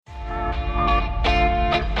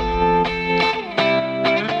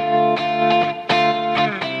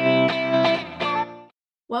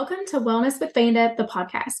welcome to Wellness with Vanda, the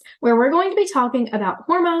podcast, where we're going to be talking about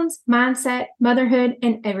hormones, mindset, motherhood,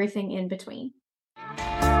 and everything in between.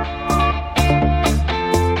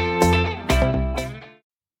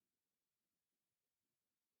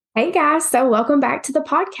 Hey guys, so welcome back to the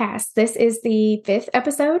podcast. This is the 5th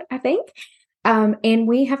episode, I think. And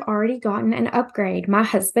we have already gotten an upgrade. My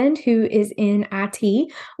husband, who is in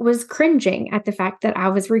IT, was cringing at the fact that I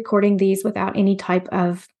was recording these without any type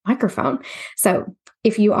of microphone. So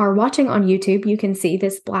if you are watching on YouTube, you can see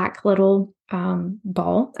this black little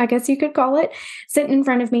ball, I guess you could call it, sitting in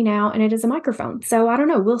front of me now, and it is a microphone. So I don't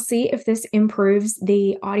know. We'll see if this improves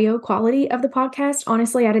the audio quality of the podcast.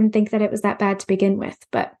 Honestly, I didn't think that it was that bad to begin with.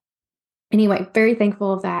 But anyway, very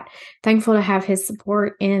thankful of that. Thankful to have his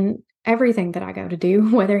support in everything that I go to do,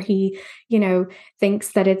 whether he,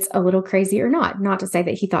 thinks that it's a little crazy or not. Not to say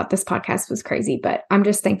that he thought this podcast was crazy, but I'm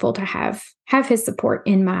just thankful to have his support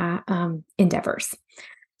in my endeavors.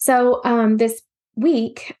 So this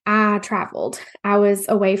week I traveled. I was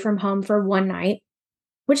away from home for one night,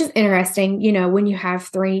 which is interesting, when you have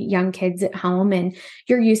 3 young kids at home and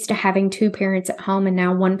you're used to having 2 parents at home and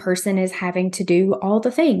now one person is having to do all the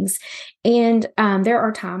things. And there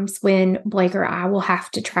are times when Blake or I will have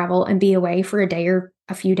to travel and be away for a day or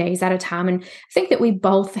a few days at a time. And I think that we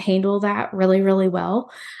both handle that really, really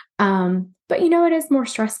well. But it is more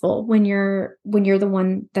stressful when you're the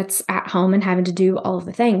one that's at home and having to do all of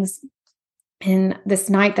the things. And this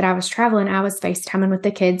night that I was traveling, I was FaceTiming with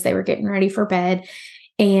the kids. They were getting ready for bed.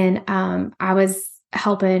 And I was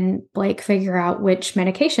helping Blake figure out which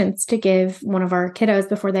medications to give one of our kiddos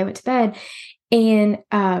before they went to bed. And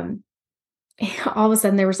all of a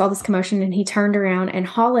sudden there was all this commotion, and he turned around, and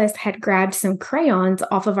Hollis had grabbed some crayons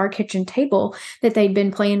off of our kitchen table that they'd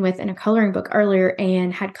been playing with in a coloring book earlier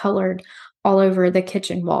and had colored all over the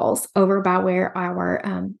kitchen walls over by where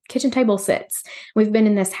our kitchen table sits. We've been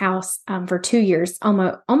in this house for 2 years,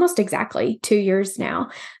 almost exactly 2 years now.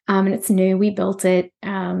 And it's new. We built it,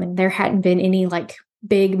 and there hadn't been any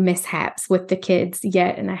big mishaps with the kids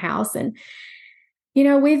yet in the house. And,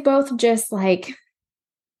 we've both just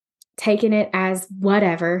taken it as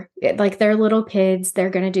whatever. They're little kids. They're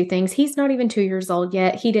going to do things. He's not even 2 years old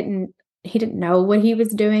yet. He didn't know what he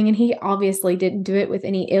was doing, and he obviously didn't do it with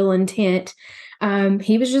any ill intent.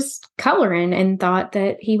 He was just coloring and thought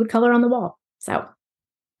that he would color on the wall. So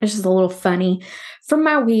it's just a little funny from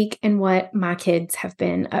my week and what my kids have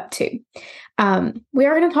been up to. We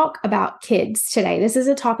are going to talk about kids today. This is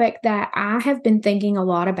a topic that I have been thinking a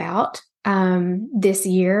lot about this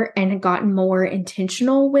year and have gotten more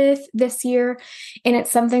intentional with this year. And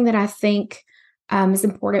it's something that I think is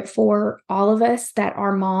important for all of us that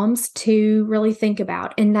are moms to really think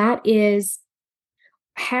about. And that is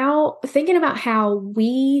thinking about how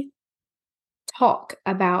we talk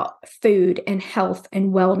about food and health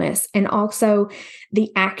and wellness, and also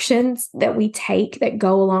the actions that we take that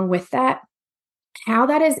go along with that, how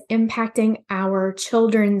that is impacting our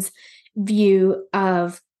children's view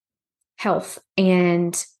of health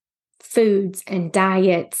and foods and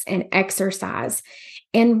diets and exercise.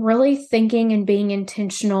 And really thinking and being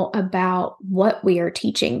intentional about what we are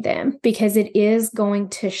teaching them, because it is going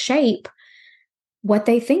to shape what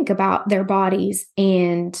they think about their bodies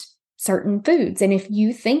and certain foods. And if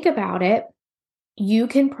you think about it, you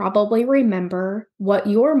can probably remember what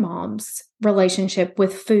your mom's relationship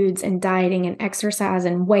with foods and dieting and exercise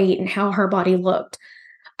and weight and how her body looked,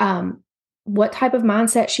 what type of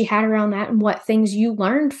mindset she had around that, and what things you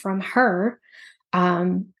learned from her.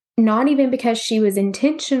 Not even because she was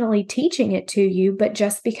intentionally teaching it to you, but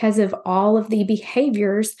just because of all of the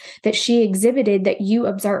behaviors that she exhibited that you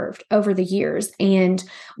observed over the years. And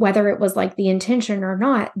whether it was the intention or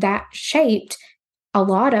not, that shaped a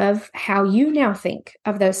lot of how you now think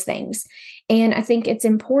of those things. And I think it's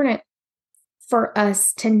important for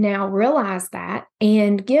us to now realize that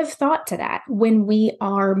and give thought to that when we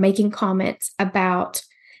are making comments about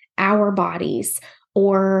our bodies,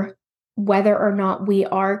 or whether or not we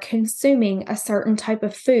are consuming a certain type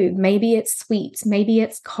of food. Maybe it's sweets, maybe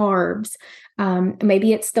it's carbs,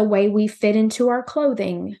 maybe it's the way we fit into our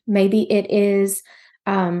clothing. Maybe it is,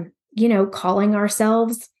 calling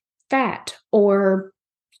ourselves fat, or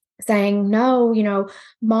saying, no,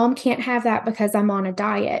 mom can't have that because I'm on a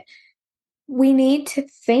diet. We need to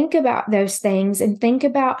think about those things and think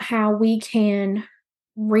about how we can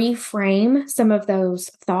reframe some of those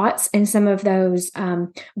thoughts and some of those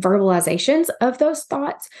verbalizations of those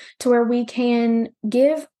thoughts to where we can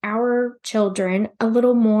give our children a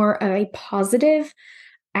little more of a positive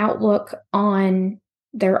outlook on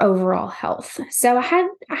their overall health. So I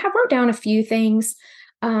have wrote down a few things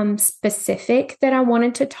specific that I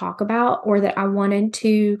wanted to talk about, or that I wanted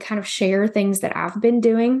to kind of share things that I've been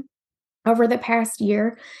doing over the past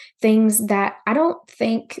year, things that I don't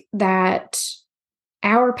think that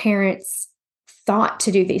our parents thought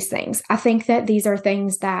to do these things. I think that these are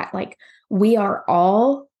things that like we are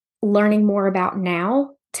all learning more about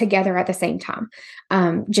now together at the same time,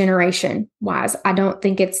 generation wise. I don't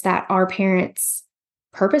think it's that our parents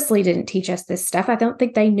purposely didn't teach us this stuff. I don't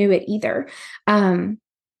think they knew it either.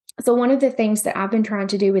 So one of the things that I've been trying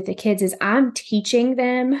to do with the kids is I'm teaching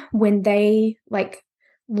them when they like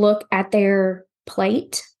look at their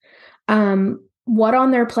plate, what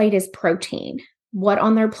on their plate is protein, what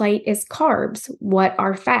on their plate is carbs, what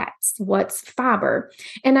are fats, what's fiber.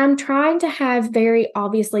 And I'm trying to have very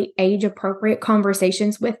obviously age appropriate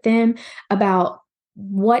conversations with them about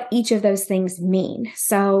what each of those things mean.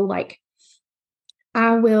 So like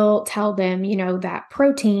I will tell them, that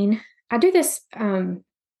protein, I do this,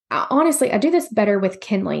 honestly, I do this better with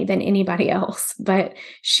Kinley than anybody else, but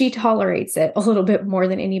she tolerates it a little bit more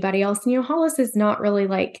than anybody else. And, Hollis is not really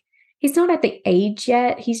like, he's not at the age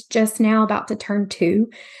yet. He's just now about to turn 2.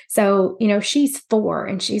 So, she's 4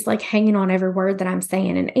 and she's like hanging on every word that I'm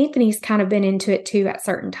saying. And Anthony's kind of been into it too at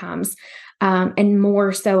certain times. And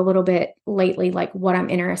more so a little bit lately, like what I'm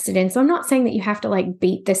interested in. So I'm not saying that you have to like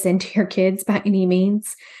beat this into your kids by any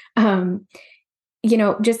means.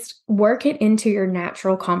 Just work it into your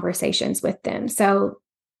natural conversations with them. So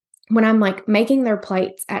when I'm like making their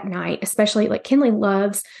plates at night, especially like Kinley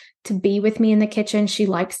loves to be with me in the kitchen. She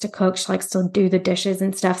likes to cook. She likes to do the dishes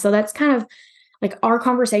and stuff. So that's kind of like our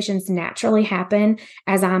conversations naturally happen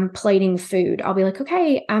as I'm plating food. I'll be like,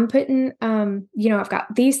 okay, I'm putting, I've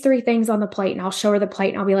got these 3 things on the plate, and I'll show her the plate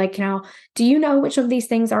and I'll be like, do you know which of these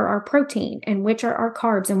things are our protein and which are our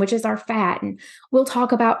carbs and which is our fat? And we'll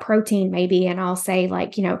talk about protein maybe. And I'll say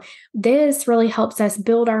like, this really helps us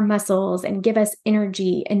build our muscles and give us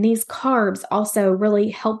energy. And these carbs also really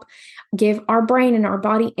help give our brain and our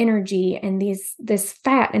body energy, and this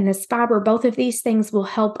fat and this fiber, both of these things will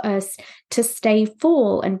help us to stay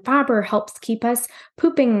full, and fiber helps keep us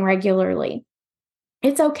pooping regularly.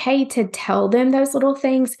 It's okay to tell them those little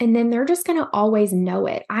things, and then they're just going to always know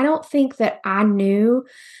it. I don't think that I knew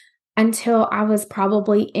until I was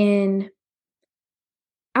probably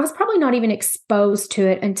not even exposed to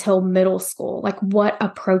it until middle school, like what a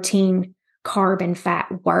protein, carb, and fat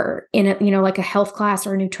were in a, like a health class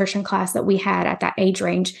or a nutrition class that we had at that age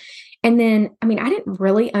range. And then, I didn't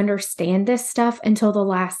really understand this stuff until the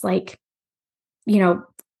last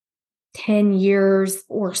 10 years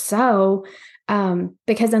or so.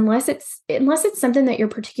 Because unless it's something that you're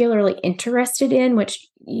particularly interested in, which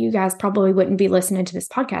you guys probably wouldn't be listening to this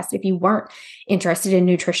podcast if you weren't interested in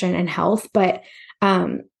nutrition and health, but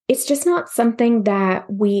it's just not something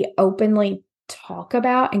that we openly talk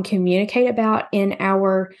about and communicate about in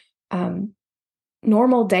our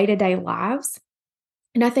normal day-to-day lives.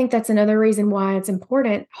 And I think that's another reason why it's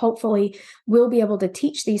important. Hopefully, we'll be able to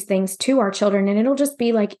teach these things to our children, and it'll just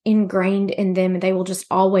be like ingrained in them, and they will just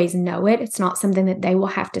always know it. It's not something that they will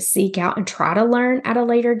have to seek out and try to learn at a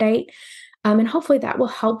later date. And hopefully that will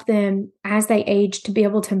help them as they age to be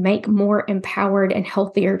able to make more empowered and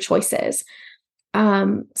healthier choices.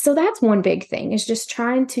 So that's one big thing, is just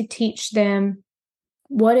trying to teach them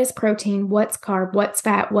what is protein, what's carb, what's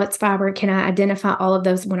fat, what's fiber. Can I identify all of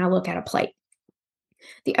those when I look at a plate?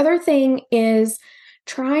 The other thing is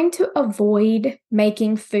trying to avoid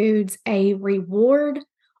making foods a reward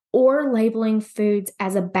or labeling foods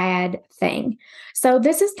as a bad thing. So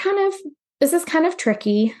this is kind of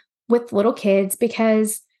tricky with little kids,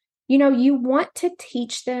 because you want to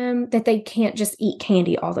teach them that they can't just eat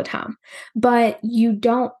candy all the time. But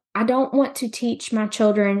I don't want to teach my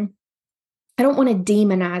children, I don't want to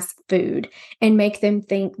demonize food and make them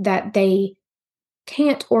think that they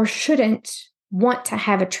can't or shouldn't want to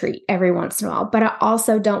have a treat every once in a while. But I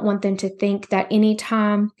also don't want them to think that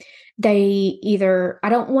anytime I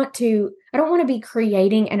don't want to be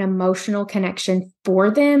creating an emotional connection for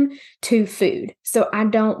them to food. So I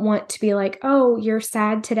don't want to be like, oh, you're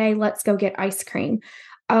sad today, let's go get ice cream.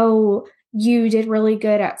 Oh, you did really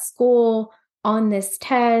good at school on this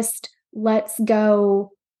test, let's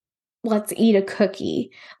eat a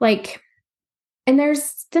cookie. And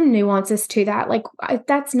there's some nuances to that.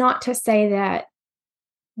 That's not to say that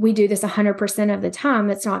we do this 100% of the time.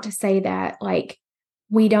 That's not to say that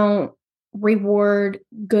we don't reward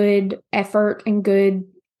good effort and good,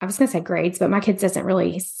 I was going to say grades, but my kid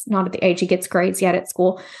he's not at the age he gets grades yet at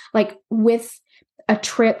school. With a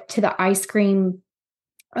trip to the ice cream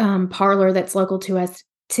parlor that's local to us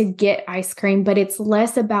to get ice cream, but it's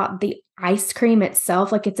less about the ice cream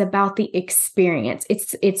itself. Like, it's about the experience.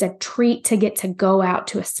 It's a treat to get to go out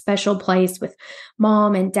to a special place with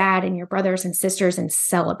mom and dad and your brothers and sisters and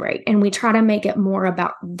celebrate. And we try to make it more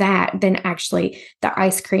about that than actually the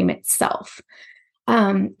ice cream itself.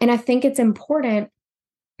 And I think it's important.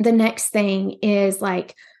 The next thing is,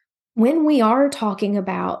 like, when we are talking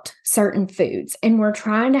about certain foods and we're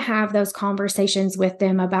trying to have those conversations with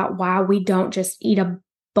them about why we don't just eat a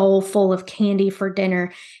bowl full of candy for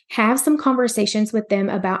dinner, have some conversations with them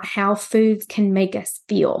about how foods can make us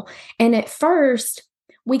feel. And at first,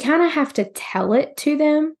 we kind of have to tell it to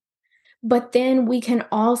them, but then we can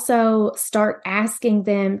also start asking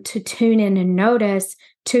them to tune in and notice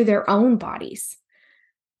to their own bodies,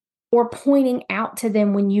 or pointing out to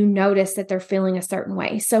them when you notice that they're feeling a certain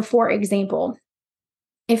way. So, for example,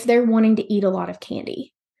 if they're wanting to eat a lot of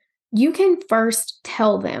candy, you can first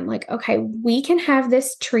tell them, like, okay, we can have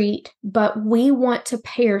this treat, but we want to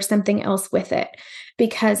pair something else with it,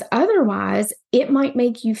 because otherwise it might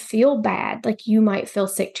make you feel bad. Like, you might feel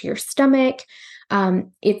sick to your stomach.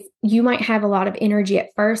 You might have a lot of energy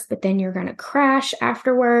at first, but then you're going to crash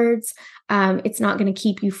afterwards. It's not going to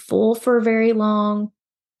keep you full for very long.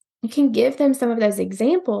 You can give them some of those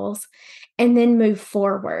examples and then move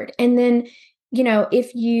forward. And then,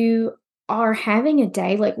 if you are having a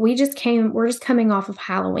day, like we're just coming off of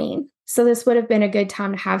Halloween. So this would have been a good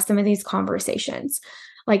time to have some of these conversations.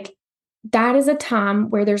 Like, that is a time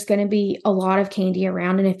where there's going to be a lot of candy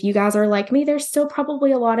around. And if you guys are like me, there's still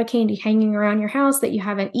probably a lot of candy hanging around your house that you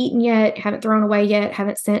haven't eaten yet, haven't thrown away yet,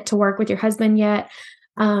 haven't sent to work with your husband yet.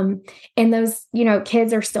 And those,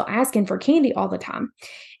 kids are still asking for candy all the time.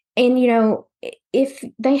 And, if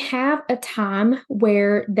they have a time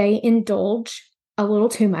where they indulge a little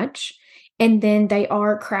too much and then they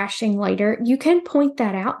are crashing later, you can point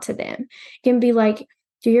that out to them. You can be like,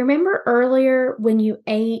 do you remember earlier when you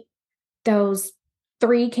ate those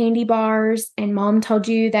 3 candy bars and mom told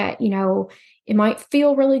you that, it might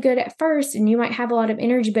feel really good at first and you might have a lot of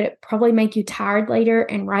energy, but it probably make you tired later.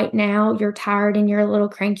 And right now you're tired and you're a little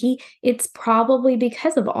cranky. It's probably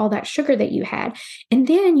because of all that sugar that you had. And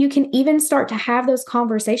then you can even start to have those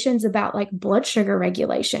conversations about, like, blood sugar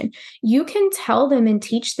regulation. You can tell them and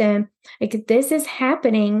teach them, like, this is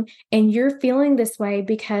happening and you're feeling this way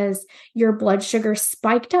because your blood sugar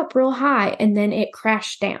spiked up real high and then it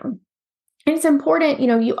crashed down. And it's important,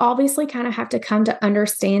 you obviously kind of have to come to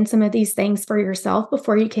understand some of these things for yourself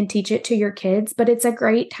before you can teach it to your kids. But it's a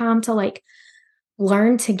great time to, like,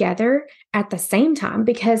 learn together at the same time,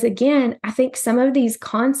 because again, I think some of these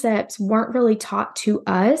concepts weren't really taught to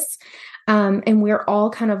us. And we're all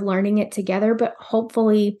kind of learning it together, but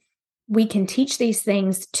hopefully we can teach these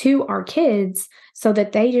things to our kids so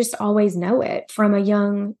that they just always know it from a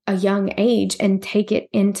young age and take it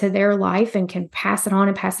into their life and can pass it on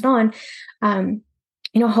and pass it on.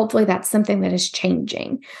 Hopefully that's something that is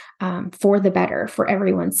changing for the better for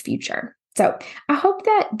everyone's future. So I hope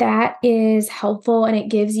that is helpful and it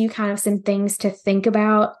gives you kind of some things to think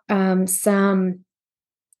about, some,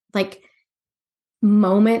 like,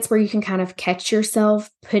 moments where you can kind of catch yourself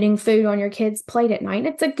putting food on your kid's plate at night.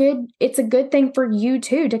 It's a good thing for you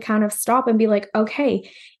too, to kind of stop and be like, okay,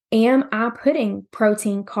 am I putting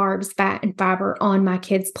protein, carbs, fat, and fiber on my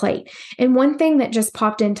kid's plate? And one thing that just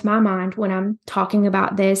popped into my mind when I'm talking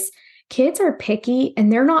about this, kids are picky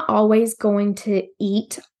and they're not always going to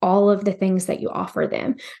eat all of the things that you offer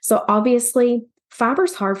them. So obviously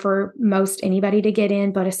fiber's hard for most anybody to get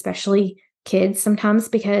in, but especially kids sometimes,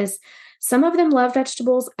 because some of them love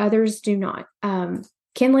vegetables, others do not.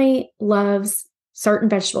 Kinley loves certain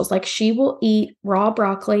vegetables. Like, she will eat raw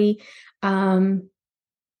broccoli,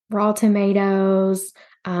 raw tomatoes.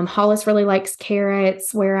 Hollis really likes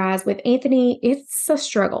carrots, whereas with Anthony, it's a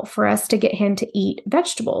struggle for us to get him to eat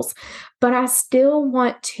vegetables. But I still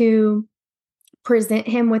want to present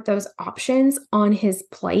him with those options on his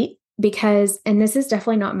plate because, and this is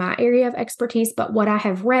definitely not my area of expertise, but what I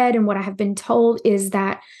have read and what I have been told is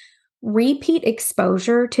that repeat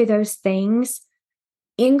exposure to those things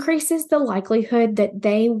increases the likelihood that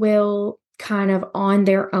they will kind of on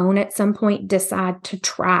their own at some point decide to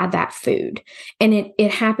try that food. And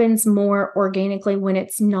it happens more organically when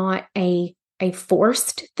it's not a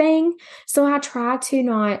forced thing. So I try to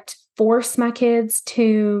not force my kids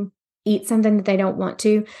to eat something that they don't want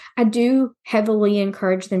to. I do heavily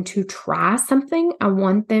encourage them to try something. I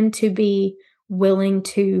want them to be willing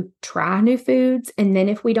to try new foods. And then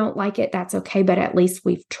if we don't like it, that's okay, but at least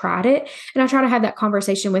we've tried it. And I try to have that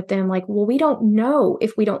conversation with them like, well, we don't know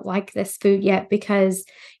if we don't like this food yet because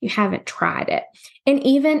you haven't tried it. And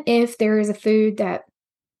even if there is a food that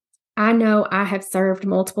I know I have served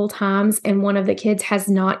multiple times and one of the kids has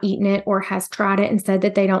not eaten it or has tried it and said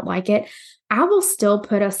that they don't like it, I will still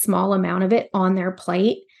put a small amount of it on their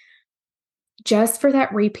plate just for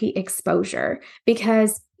that repeat exposure.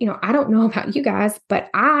 Because, I don't know about you guys, but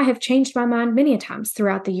I have changed my mind many a times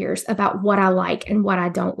throughout the years about what I like and what I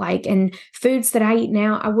don't like. And foods that I eat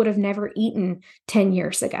now, I would have never eaten 10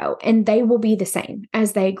 years ago. And they will be the same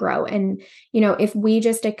as they grow. And, if we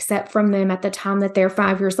just accept from them at the time that they're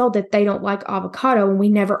 5 years old that they don't like avocado and we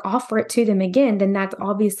never offer it to them again, then that's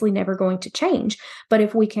obviously never going to change. But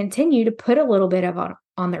if we continue to put a little bit of it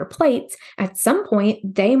on their plates, at some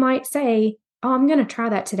point they might say, oh, I'm going to try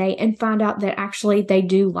that today, and find out that actually they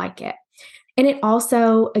do like it. And it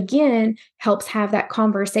also, again, helps have that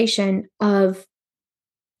conversation of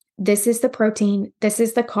this is the protein, this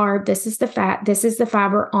is the carb, this is the fat, this is the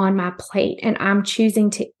fiber on my plate. And I'm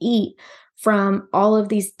choosing to eat from all of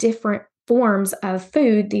these different forms of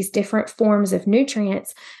food, these different forms of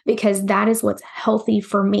nutrients, because that is what's healthy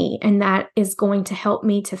for me. And that is going to help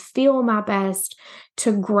me to feel my best,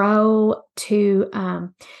 to grow, to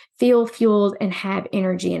feel fueled and have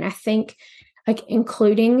energy. And I think like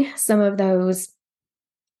including some of those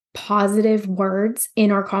positive words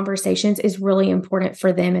in our conversations is really important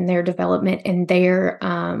for them and their development and their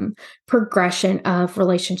progression of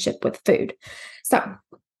relationship with food. So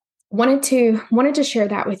wanted to share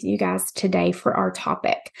that with you guys today for our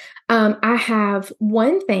topic. I have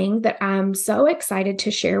one thing that I'm so excited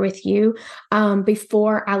to share with you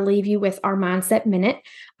before I leave you with our Mindset Minute.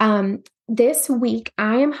 This week,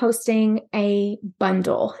 I am hosting a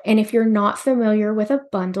bundle. And if you're not familiar with a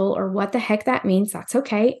bundle or what the heck that means, that's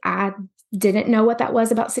okay. I didn't know what that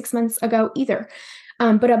was about 6 months ago either.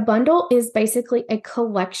 But a bundle is basically a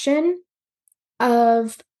collection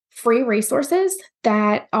of free resources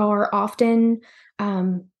that are often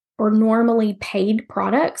or normally paid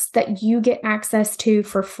products that you get access to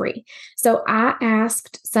for free. So I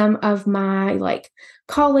asked some of my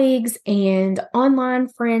colleagues and online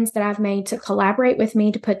friends that I've made to collaborate with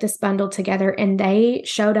me to put this bundle together, and they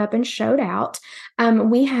showed up and showed out.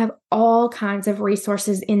 We have all kinds of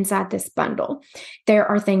resources inside this bundle. There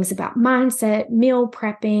are things about mindset, meal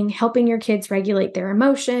prepping, helping your kids regulate their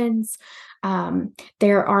emotions.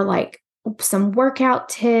 There are some workout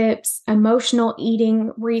tips, emotional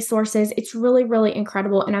eating resources. It's really, really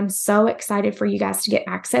incredible. And I'm so excited for you guys to get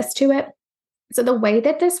access to it. So the way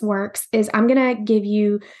that this works is I'm going to give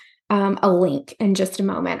you a link in just a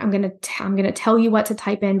moment. I'm going to tell you what to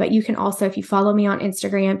type in, but you can also, if you follow me on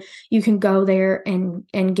Instagram, you can go there and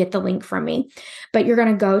get the link from me. But you're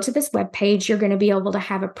going to go to this webpage. You're going to be able to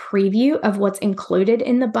have a preview of what's included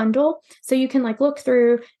in the bundle. So you can look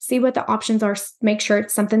through, see what the options are, make sure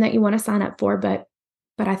it's something that you want to sign up for, but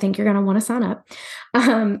I think you're going to want to sign up.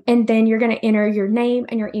 And then you're going to enter your name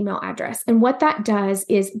and your email address. And what that does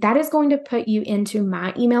is that is going to put you into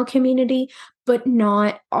my email community, but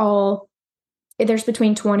not all. There's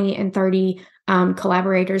between 20 and 30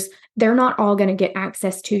 collaborators. They're not all going to get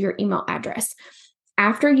access to your email address.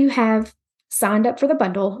 After you have signed up for the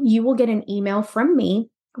bundle, you will get an email from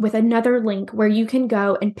me with another link where you can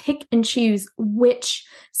go and pick and choose which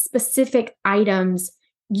specific items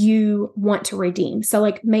you want to redeem. So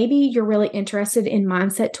maybe you're really interested in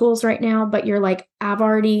mindset tools right now, but you're I've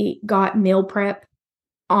already got meal prep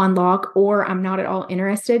on lock, or I'm not at all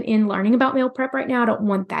interested in learning about meal prep right now. I don't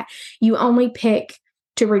want that. You only pick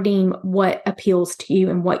to redeem what appeals to you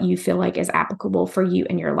and what you feel like is applicable for you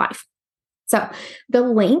in your life. So the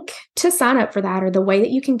link to sign up for that, or the way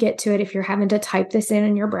that you can get to it if you're having to type this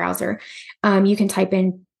in your browser, you can type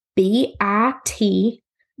in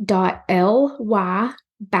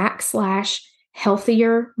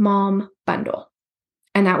bit.ly/healthier mom bundle.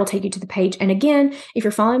 And that will take you to the page. And again, if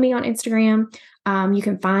you're following me on Instagram, you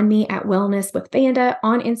can find me at Wellness with Vanda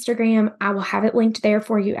on Instagram. I will have it linked there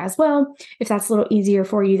for you as well, if that's a little easier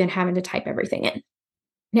for you than having to type everything in.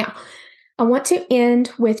 Now, I want to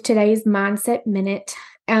end with today's Mindset Minute.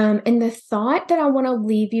 And the thought that I want to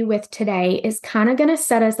leave you with today is kind of going to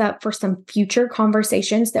set us up for some future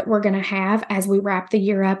conversations that we're going to have as we wrap the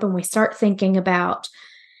year up and we start thinking about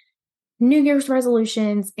New Year's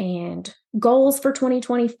resolutions and goals for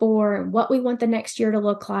 2024 and what we want the next year to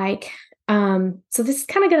look like. So this is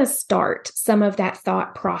kind of going to start some of that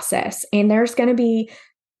thought process. And there's going to be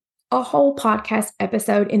a whole podcast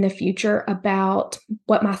episode in the future about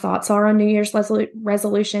what my thoughts are on New Year's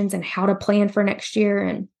resolutions and how to plan for next year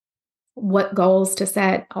and what goals to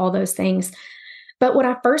set, all those things. But what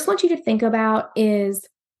I first want you to think about is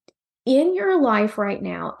in your life right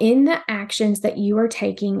now, in the actions that you are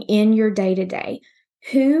taking in your day-to-day,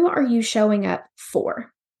 who are you showing up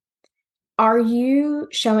for? Are you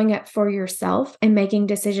showing up for yourself and making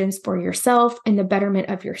decisions for yourself and the betterment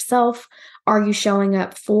of yourself? Are you showing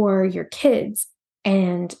up for your kids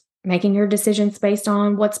and making your decisions based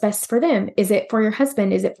on what's best for them? Is it for your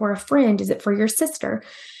husband? Is it for a friend? Is it for your sister?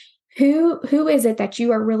 Who is it that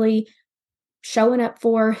you are really showing up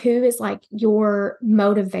for? Who is like your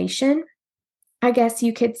motivation, I guess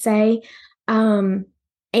you could say? And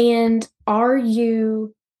are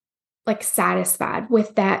you like satisfied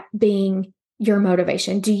with that being your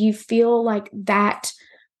motivation? Do you feel like that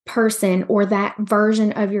person or that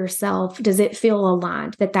version of yourself, does it feel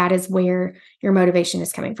aligned that that is where your motivation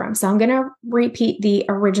is coming from? So I'm going to repeat the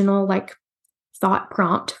original like thought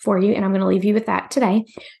prompt for you, and I'm going to leave you with that today.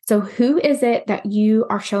 So who is it that you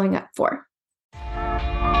are showing up for?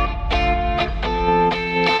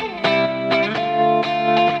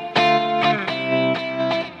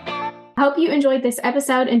 I hope you enjoyed this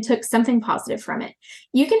episode and took something positive from it.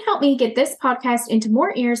 You can help me get this podcast into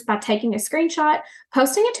more ears by taking a screenshot,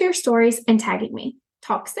 posting it to your stories, and tagging me.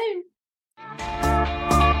 Talk soon.